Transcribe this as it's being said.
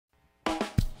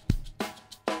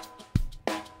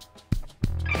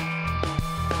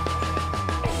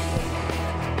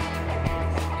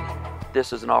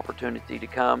this is an opportunity to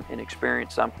come and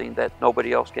experience something that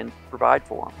nobody else can provide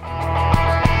for them.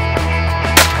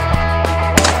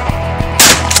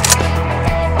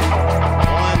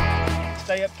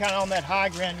 Stay up kind of on that high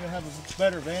ground, you'll have a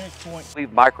better vantage point.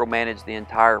 We've micromanaged the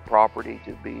entire property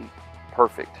to be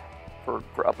perfect for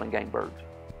upland game birds.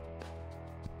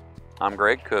 I'm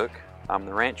Greg Cook. I'm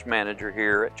the ranch manager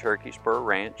here at Cherokee Spur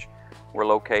Ranch. We're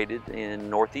located in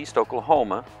northeast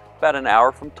Oklahoma, about an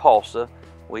hour from Tulsa.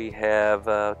 We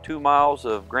have 2 miles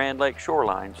of Grand Lake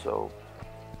shoreline, so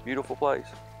beautiful place.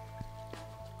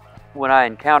 When I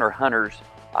encounter hunters,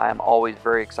 I am always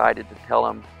very excited to tell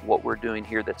them what we're doing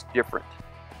here that's different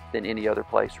than any other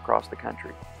place across the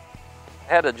country.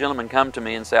 I had a gentleman come to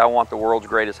me and say, I want the world's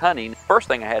greatest hunting. First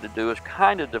thing I had to do is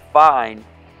kind of define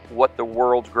what the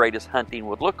world's greatest hunting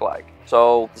would look like.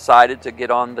 So decided to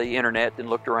get on the internet and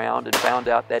looked around and found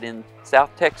out that in South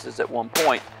Texas at one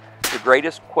point, the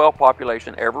greatest quail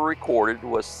population ever recorded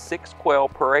was 6 quail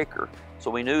per acre. So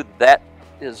we knew that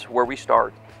is where we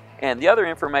start. And the other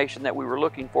information that we were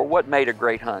looking for, what made a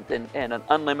great hunt, and an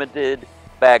unlimited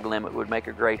bag limit would make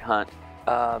a great hunt.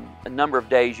 A number of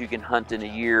days you can hunt in a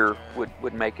year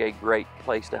would make a great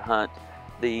place to hunt.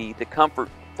 The comfort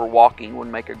for walking would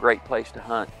make a great place to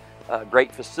hunt.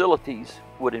 Great facilities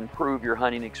would improve your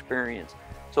hunting experience.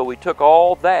 So we took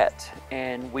all that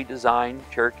and we designed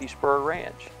Cherokee Spur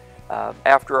Ranch.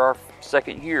 After our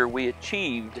second year, we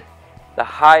achieved the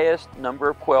highest number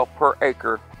of quail per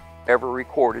acre ever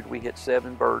recorded. We hit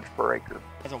 7 birds per acre.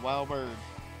 That's a wild bird.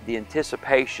 The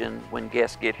anticipation when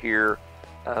guests get here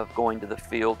of going to the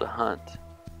field to hunt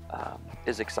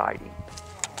is exciting.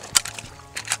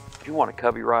 You want a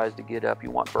covey rise to get up,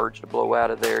 you want birds to blow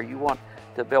out of there, you want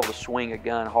to be able to swing a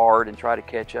gun hard and try to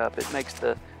catch up. It makes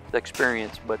the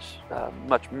experience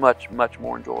much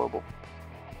more enjoyable.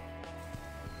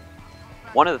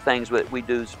 One of the things that we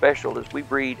do special is we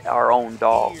breed our own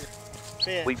dogs.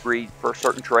 We breed for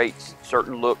certain traits,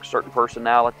 certain looks, certain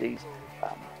personalities,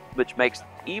 which makes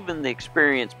even the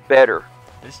experience better.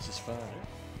 It's just fun.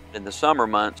 In the summer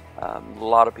months, a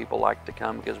lot of people like to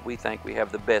come because we think we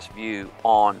have the best view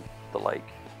on the lake.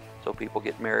 So people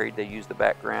get married, they use the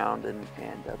background and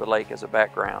the lake as a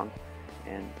background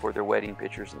and for their wedding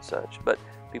pictures and such. But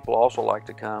people also like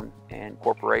to come, and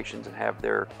corporations, and have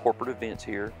their corporate events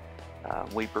here.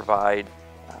 We provide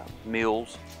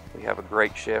meals. We have a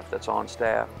great chef that's on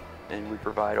staff, and we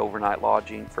provide overnight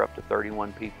lodging for up to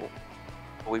 31 people.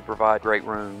 We provide great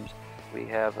rooms. We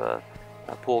have a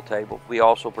pool table. We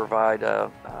also provide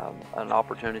an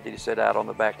opportunity to sit out on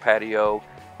the back patio.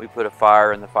 We put a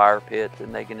fire in the fire pit,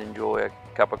 and they can enjoy a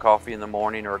cup of coffee in the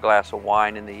morning or a glass of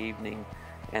wine in the evening,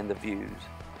 and the views.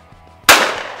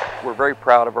 We're very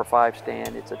proud of our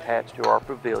 5-stand. It's attached to our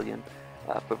pavilion.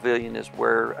 Pavilion is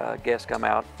where guests come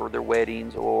out for their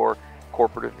weddings or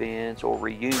corporate events or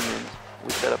reunions. We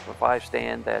set up a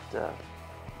 5-stand that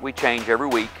we change every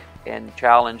week, and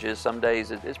challenges. Some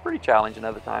days it's pretty challenging,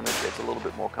 other times it's a little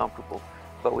bit more comfortable.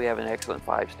 But we have an excellent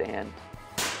 5-stand.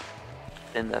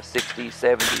 In the 60s,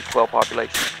 70s, quail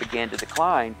populations began to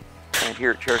decline, and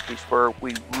here at Cherokee Spur,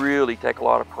 we really take a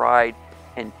lot of pride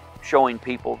in showing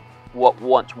people what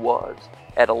once was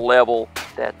at a level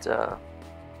that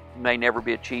may never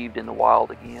be achieved in the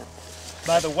wild again.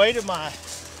 By the weight of my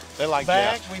bag,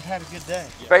 that. we've had a good day.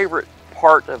 Favorite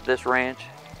part of this ranch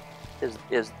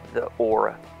is the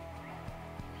aura.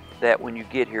 That when you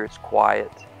get here, it's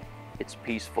quiet, it's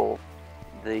peaceful,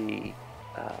 the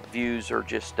views are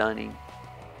just stunning.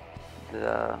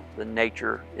 The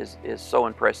nature is so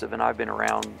impressive, and I've been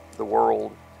around the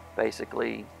world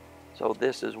basically, so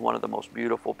this is one of the most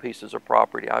beautiful pieces of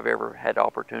property I've ever had the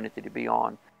opportunity to be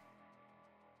on.